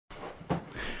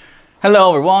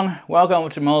Hello everyone, welcome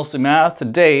to Mostly Math.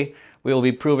 Today we will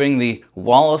be proving the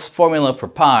Wallis formula for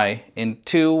pi in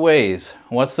two ways.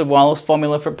 What's the Wallis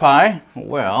formula for pi?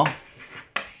 Well,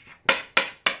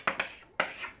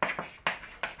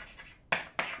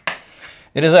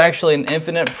 it is actually an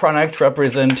infinite product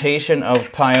representation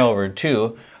of pi over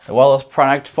 2. The Wallis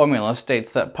product formula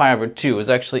states that pi over 2 is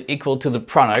actually equal to the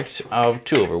product of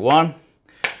 2 over 1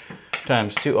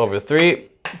 times 2 over 3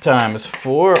 times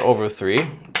 4 over 3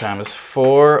 times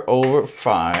 4 over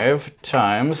 5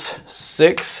 times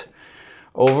 6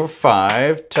 over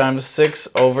 5 times 6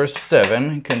 over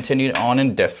 7, continued on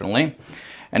indefinitely.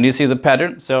 And you see the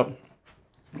pattern? So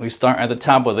we start at the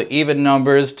top with the even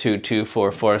numbers, 2, 2,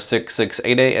 4, 4, 6, 6,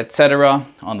 8, 8, etc.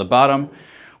 On the bottom,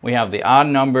 we have the odd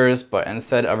numbers, but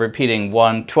instead of repeating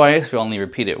 1 twice, we only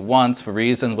repeat it once for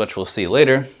reasons which we'll see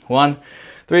later. 1,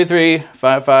 3, 3,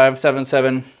 5, 5, 7,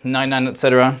 7, 9, 9,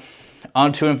 etc.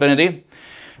 on to infinity.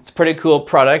 It's a pretty cool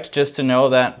product just to know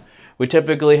that we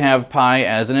typically have pi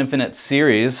as an infinite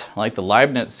series, like the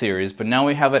Leibniz series, but now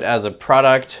we have it as a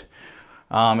product.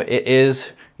 It is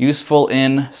useful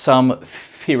in some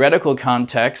theoretical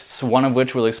contexts, one of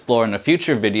which we'll explore in a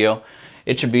future video.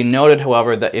 It should be noted,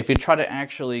 however, that if you try to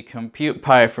actually compute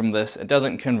pi from this, it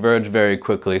doesn't converge very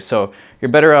quickly, so you're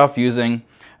better off using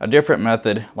a different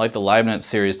method like the Leibniz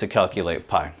series to calculate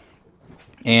pi.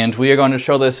 And we are going to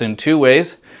show this in two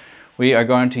ways. We are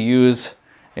going to use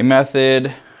a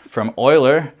method from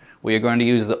Euler. We are going to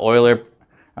use the Euler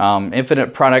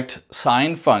infinite product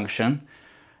sine function,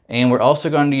 and we're also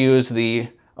going to use the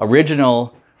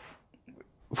original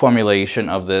formulation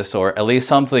of this, or at least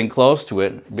something close to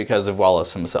it, because of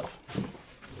Wallis himself.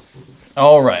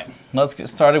 All right, let's get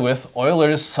started with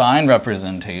Euler's sine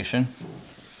representation.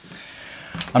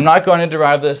 I'm not going to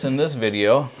derive this in this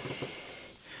video.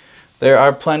 There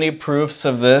are plenty of proofs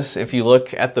of this if you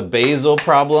look at the basal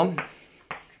problem.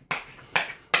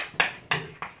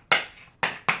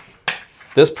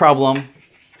 This problem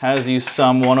has you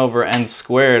sum 1 over n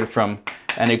squared from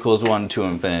n equals 1 to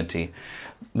infinity.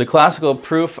 The classical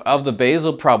proof of the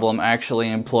basal problem actually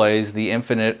employs the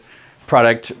infinite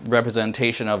product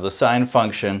representation of the sine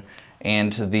function,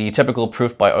 and the typical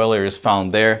proof by Euler is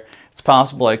found there. It's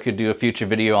possible I could do a future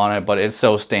video on it, but it's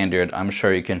so standard, I'm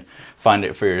sure you can find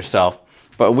it for yourself.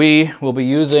 But we will be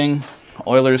using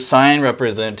Euler's sine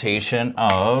representation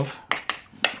of,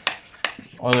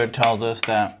 Euler tells us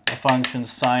that the function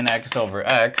sine x over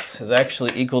x is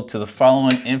actually equal to the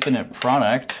following infinite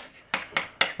product,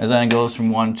 as then it goes from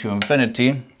 1 to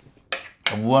infinity,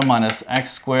 of 1 minus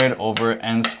x squared over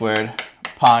n squared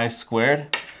pi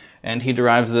squared. And he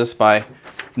derives this by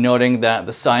noting that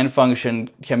the sine function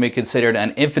can be considered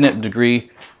an infinite degree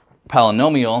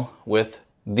polynomial with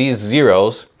these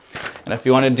zeros. And if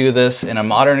you want to do this in a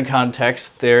modern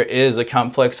context, there is a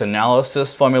complex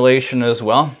analysis formulation as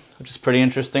well, which is pretty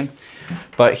interesting.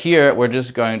 But here we're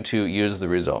just going to use the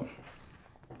result.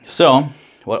 So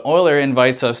what Euler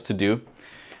invites us to do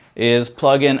is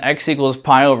plug in x equals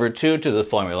pi over 2 to the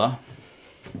formula.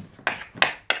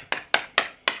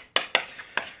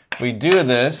 If we do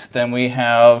this, then we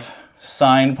have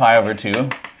sine pi over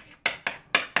 2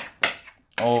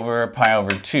 over pi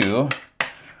over 2.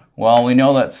 Well, we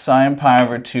know that sine pi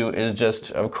over 2 is just,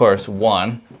 of course,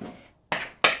 1.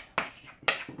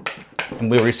 And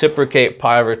we reciprocate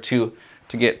pi over 2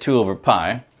 to get 2 over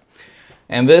pi.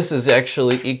 And this is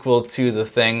actually equal to the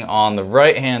thing on the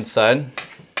right-hand side.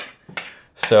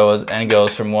 So as n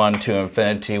goes from 1 to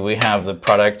infinity, we have the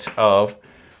product of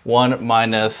 1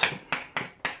 minus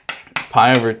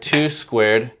pi over 2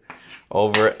 squared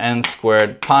over n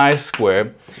squared pi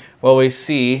squared. Well, we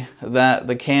see that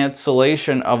the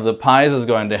cancellation of the pi's is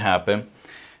going to happen,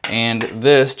 and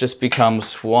this just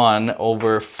becomes 1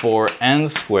 over 4n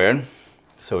squared.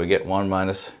 So we get 1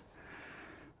 minus,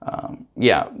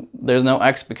 yeah, there's no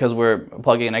x because we're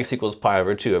plugging in x equals pi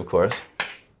over 2, of course.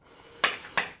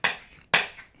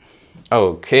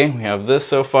 Okay, we have this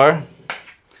so far.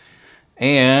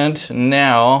 And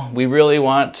now we really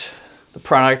want the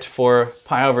product for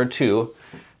pi over 2,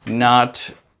 not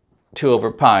 2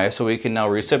 over pi, so we can now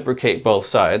reciprocate both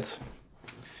sides.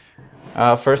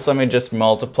 First, let me just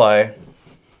multiply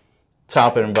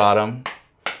top and bottom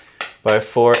by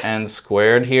 4n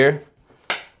squared here.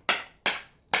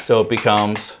 So it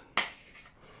becomes,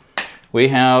 we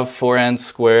have 4n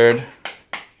squared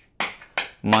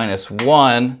minus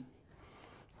 1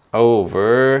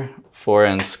 over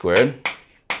 4n squared.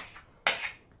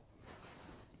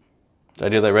 Did I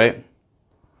do that right?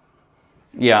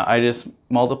 Yeah, I just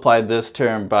multiplied this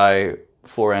term by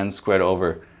 4n squared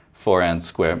over 4n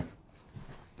squared.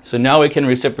 So now we can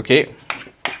reciprocate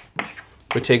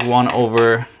we take 1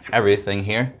 over everything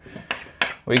here.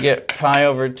 We get pi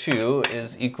over 2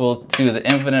 is equal to the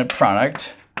infinite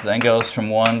product, then goes from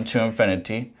 1 to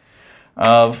infinity,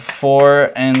 of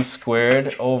 4n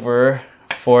squared over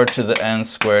 4 to the n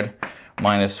squared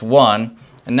minus 1.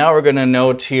 And now we're going to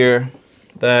note here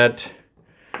that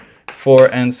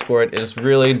 4n squared is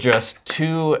really just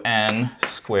 2n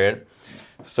squared.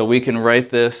 So we can write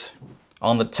this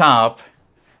on the top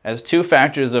as 2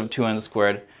 factors of 2n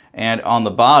squared, and on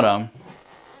the bottom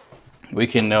we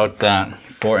can note that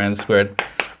 4n squared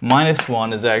minus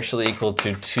 1 is actually equal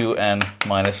to 2n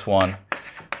minus 1,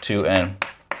 2n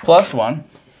plus 1,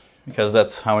 because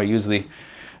that's how we use the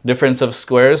difference of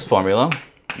squares formula.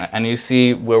 And you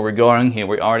see where we're going here.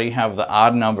 We already have the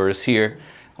odd numbers here.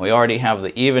 We already have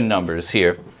the even numbers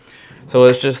here. So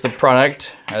it's just the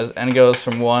product as n goes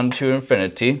from 1 to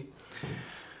infinity.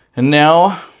 And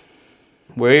now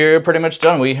we're pretty much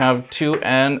done. We have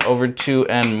 2n over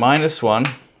 2n minus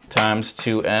 1 times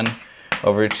 2n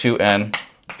over 2n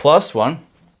plus 1.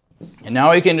 And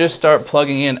now we can just start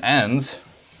plugging in n's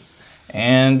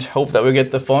and hope that we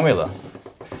get the formula.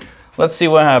 Let's see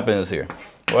what happens here.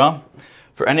 Well,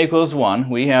 for n equals 1,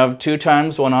 we have 2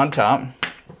 times 1 on top,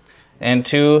 and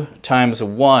 2 times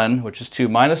 1, which is 2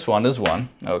 minus 1, is 1.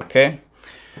 Okay.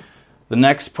 The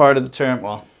next part of the term,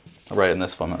 well, I'll write it in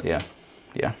this formula,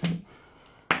 yeah.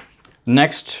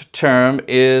 Next term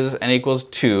is n equals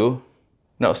 2.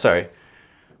 No, sorry.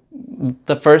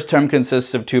 The first term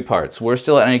consists of 2 parts. We're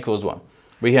still at n equals 1.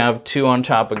 We have 2 on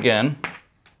top again.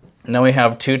 Now we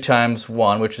have 2 times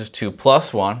 1, which is 2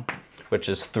 plus 1, which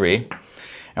is 3.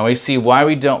 And we see why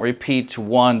we don't repeat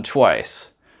 1 twice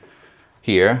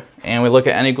here. And we look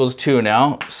at n equals 2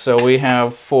 now. So we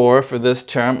have 4 for this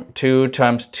term. 2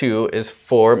 times 2 is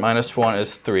 4, minus 1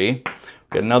 is 3. We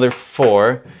get another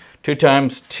 4. 2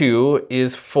 times 2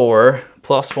 is 4,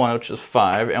 plus 1, which is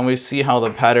 5. And we see how the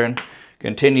pattern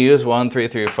continues. 1, 3,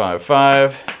 3, 5,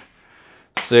 5,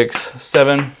 6,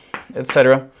 7,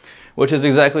 etc. Which is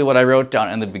exactly what I wrote down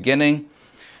in the beginning.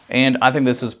 And I think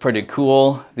this is pretty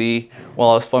cool. The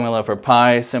Wallis formula for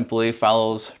pi simply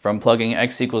follows from plugging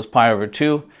x equals pi over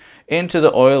 2 into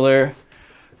the Euler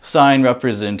sine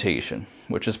representation,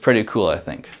 which is pretty cool, I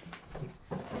think.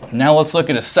 Now let's look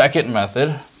at a second method.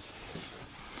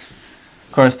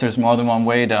 Of course, there's more than one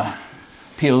way to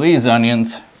peel these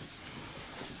onions.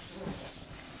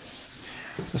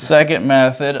 The second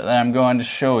method that I'm going to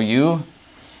show you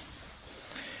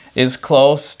is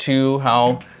close to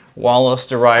how Wallis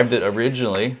derived it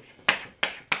originally,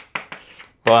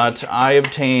 but I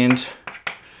obtained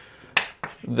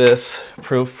this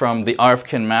proof from the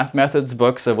Arfken math methods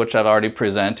books, of which I've already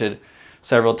presented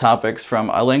several topics from.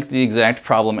 I'll link the exact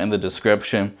problem in the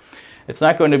description. It's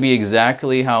not going to be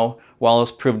exactly how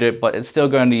Wallis proved it, but it's still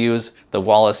going to use the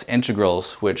Wallis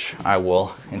integrals, which I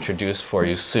will introduce for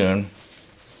you soon.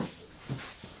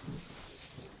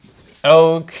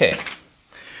 Okay,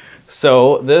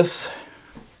 so this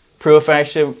proof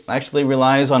actually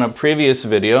relies on a previous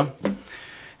video.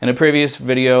 In a previous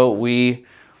video, we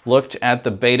looked at the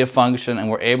beta function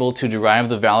and were able to derive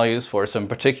the values for some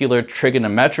particular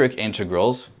trigonometric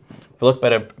integrals. If we look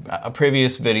at a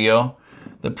previous video,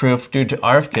 the proof due to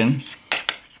Arfken,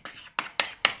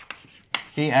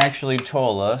 he actually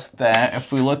told us that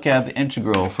if we look at the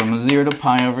integral from 0 to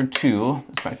pi over 2,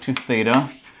 respect to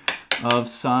theta, of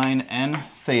sine n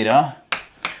theta,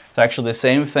 it's actually the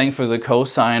same thing for the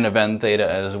cosine of n theta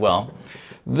as well.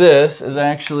 This is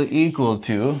actually equal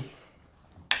to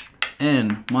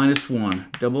n minus 1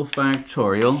 double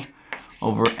factorial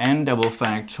over n double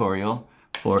factorial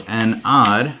for n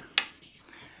odd,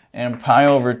 and pi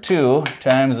over 2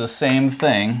 times the same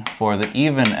thing for the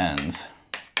even ends.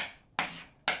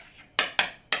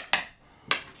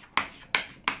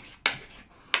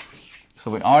 So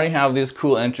we already have these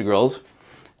cool integrals,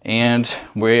 and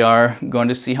we are going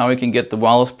to see how we can get the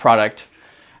Wallis product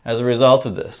as a result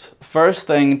of this. First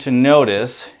thing to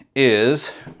notice is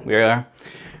we are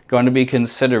going to be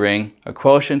considering a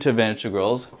quotient of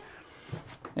integrals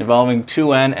involving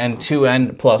 2n and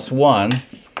 2n plus 1.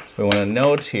 We want to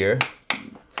note here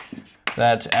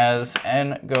that as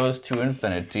n goes to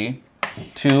infinity,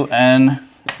 2n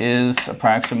is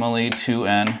approximately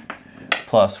 2n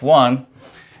plus 1.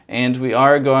 And we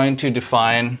are going to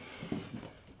define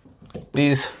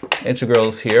these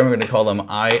integrals here. We're going to call them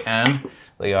IN.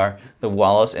 They are the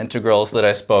Wallis integrals that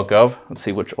I spoke of. Let's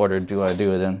see, which order do I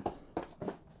do it in?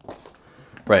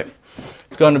 Right.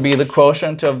 It's going to be the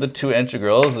quotient of the two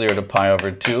integrals, 0 to pi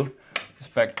over 2, with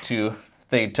respect to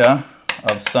theta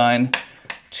of sine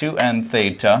 2n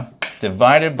theta,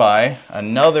 divided by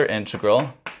another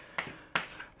integral,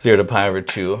 0 to pi over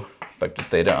 2, vector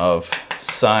theta of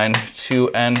sine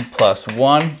 2n plus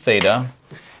 1 theta.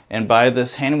 And by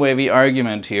this hand-wavy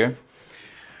argument here,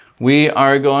 we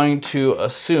are going to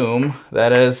assume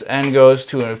that as n goes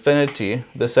to infinity,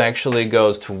 this actually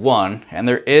goes to 1. And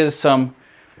there is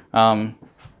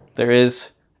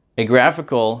a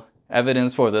graphical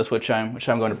evidence for this, which I'm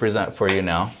going to present for you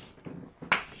now.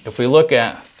 If we look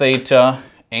at theta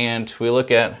and we look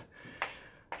at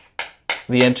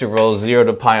the interval 0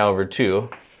 to pi over 2,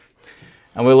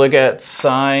 and we look at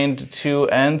sine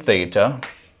 2n theta,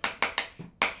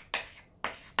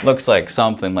 looks like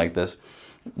something like this.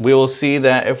 We will see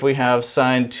that if we have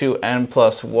sine 2n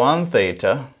plus 1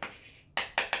 theta,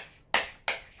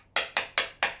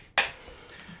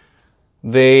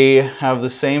 they have the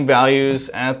same values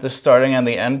at the starting and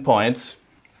the end points,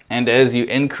 and as you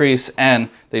increase n,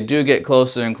 they do get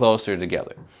closer and closer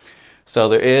together. So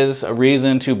there is a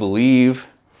reason to believe,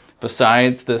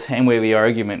 besides this hand-wavy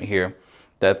argument here,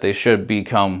 that they should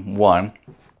become 1.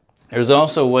 There's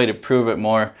also a way to prove it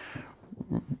more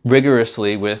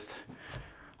rigorously with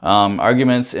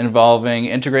arguments involving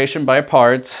integration by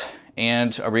parts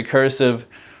and a recursive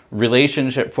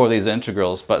relationship for these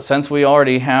integrals. But since we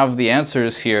already have the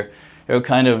answers here, it would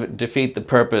kind of defeat the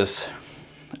purpose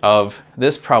of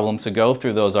this problem to go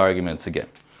through those arguments again.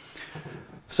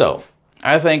 So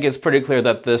I think it's pretty clear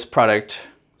that this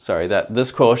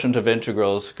quotient of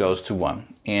integrals goes to 1.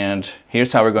 And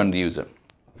here's how we're going to use it.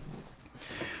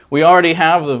 We already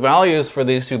have the values for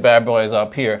these two bad boys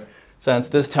up here, since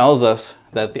this tells us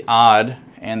that the odd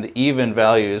and the even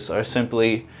values are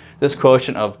simply this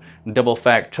quotient of double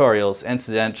factorials.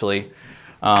 Incidentally,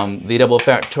 the double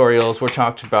factorials were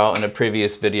talked about in a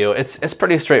previous video. It's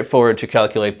pretty straightforward to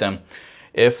calculate them.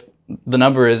 If the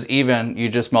number is even, you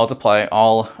just multiply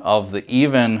all of the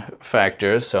even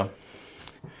factors. So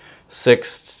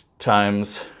 6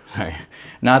 times,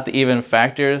 not the even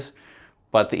factors,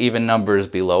 but the even numbers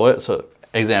below it. So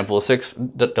example 6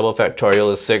 double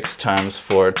factorial is 6 times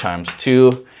 4 times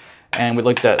 2. And we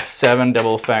looked at 7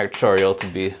 double factorial to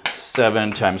be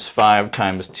 7 times 5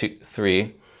 times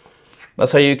 3.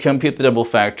 That's how you compute the double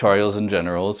factorials in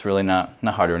general. It's really not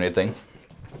hard or anything.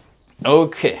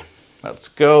 Okay, let's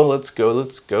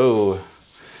go.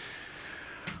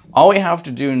 All we have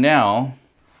to do now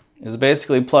is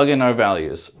basically plug in our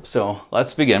values. So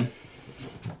let's begin.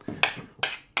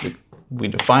 We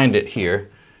defined it here,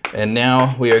 and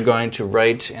now we are going to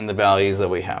write in the values that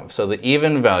we have. So the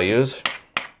even values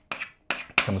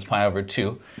becomes pi over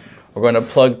 2. We're going to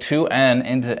plug 2n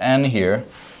into n here.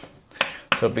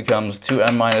 So it becomes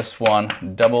 2n minus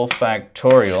 1 double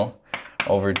factorial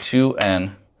over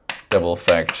 2n double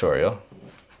factorial.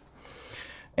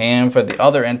 And for the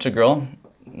other integral,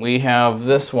 we have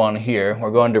this one here.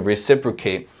 We're going to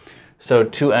reciprocate. So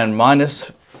 2n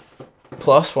minus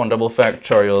plus 1 double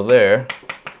factorial there.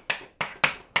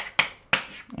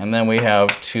 And then we have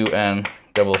 2n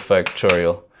double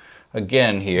factorial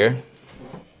again here,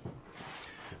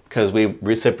 because we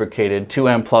reciprocated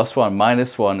 2n plus 1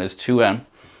 minus 1 is 2n.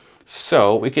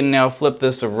 So we can now flip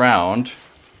this around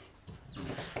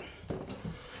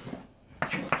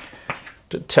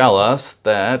to tell us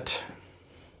that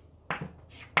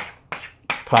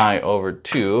pi over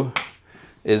 2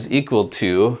 is equal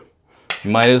to, you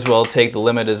might as well take the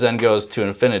limit as n goes to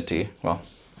infinity. Well,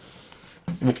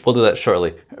 we'll do that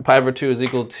shortly. Pi over 2 is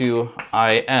equal to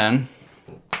in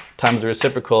times the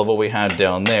reciprocal of what we had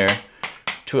down there,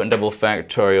 2n double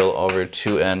factorial over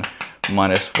 2n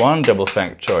minus 1 double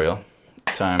factorial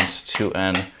times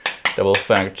 2n double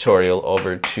factorial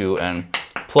over 2n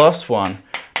plus 1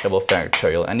 double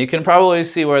factorial. And you can probably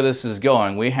see where this is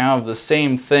going. We have the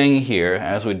same thing here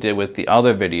as we did with the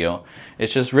other video.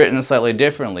 It's just written slightly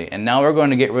differently. And now we're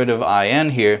going to get rid of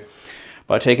in here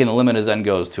by taking the limit as n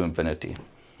goes to infinity.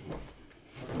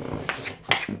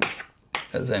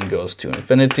 As n goes to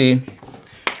infinity,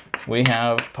 we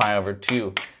have pi over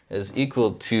 2 is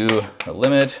equal to the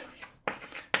limit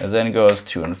as n goes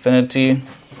to infinity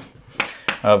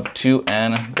of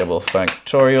 2n double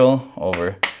factorial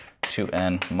over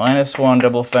 2n minus 1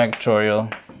 double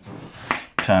factorial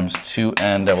times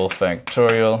 2n double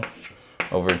factorial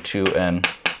over 2n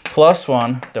plus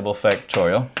 1 double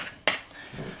factorial.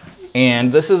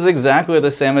 And this is exactly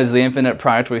the same as the infinite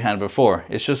product we had before.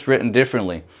 It's just written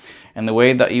differently. And the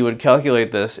way that you would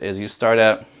calculate this is you start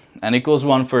at n equals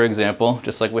 1, for example,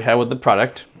 just like we had with the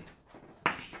product.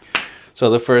 So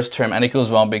the first term, n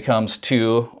equals 1, becomes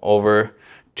 2 over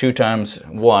 2 times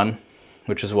 1,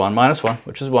 which is 1, minus 1,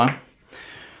 which is 1.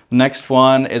 The next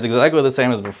one is exactly the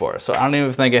same as before. So I don't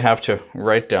even think I have to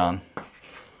write down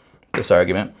this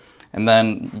argument. And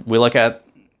then we look at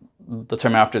the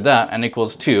term after that, n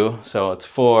equals 2, so it's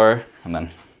 4, and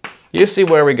then you see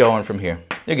where we're going from here.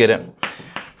 You get it.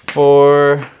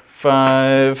 4,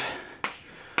 5,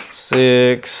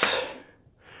 6,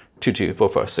 2, 2, 4,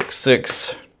 5, 6,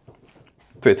 6,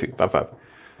 3, 3, 5, 5,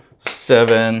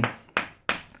 7,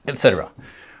 etc.,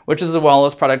 which is the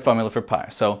Wallis product formula for pi.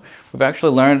 So we've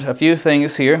actually learned a few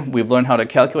things here. We've learned how to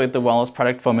calculate the Wallis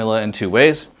product formula in 2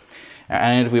 ways.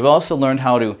 And we've also learned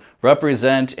how to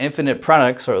represent infinite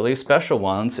products, or at least special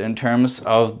ones, in terms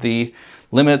of the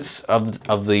limits of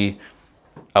the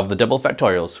double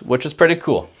factorials, which is pretty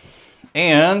cool.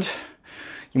 And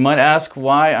you might ask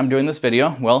why I'm doing this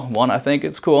video. Well, one, I think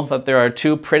it's cool that there are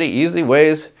 2 pretty easy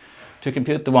ways to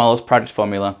compute the Wallis product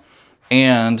formula.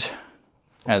 And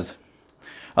as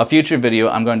a future video,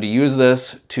 I'm going to use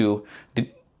this to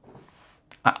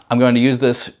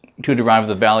derive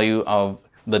the value of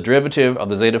the derivative of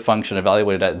the zeta function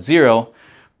evaluated at 0,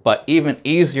 but even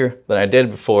easier than I did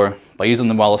before by using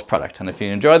the Wallis product. And if you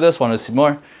enjoyed this, want to see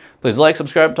more, please like,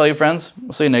 subscribe, tell your friends.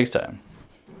 We'll see you next time.